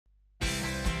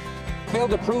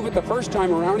failed to prove it the first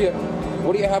time around.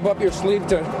 What do you have up your sleeve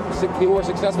to be more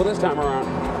successful this time around?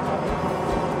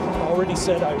 Already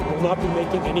said I will not be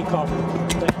making any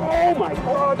comment. Oh my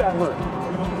God, that hurt.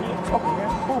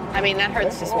 I mean, that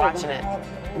hurts just watching it.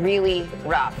 Really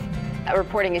rough.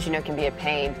 Reporting, as you know, can be a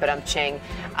pain, but I'm Ching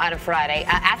on a Friday.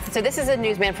 So this is a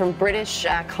newsman from British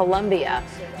Columbia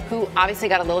who obviously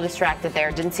got a little distracted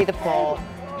there, didn't see the poll.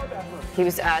 He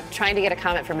was trying to get a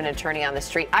comment from an attorney on the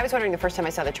street. I was wondering the first time I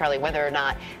saw the Charlie whether or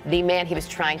not the man he was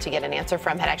trying to get an answer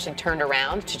from had actually turned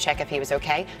around to check if he was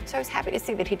okay. So I was happy to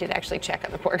see that he did actually check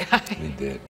on the poor guy. He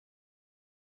did.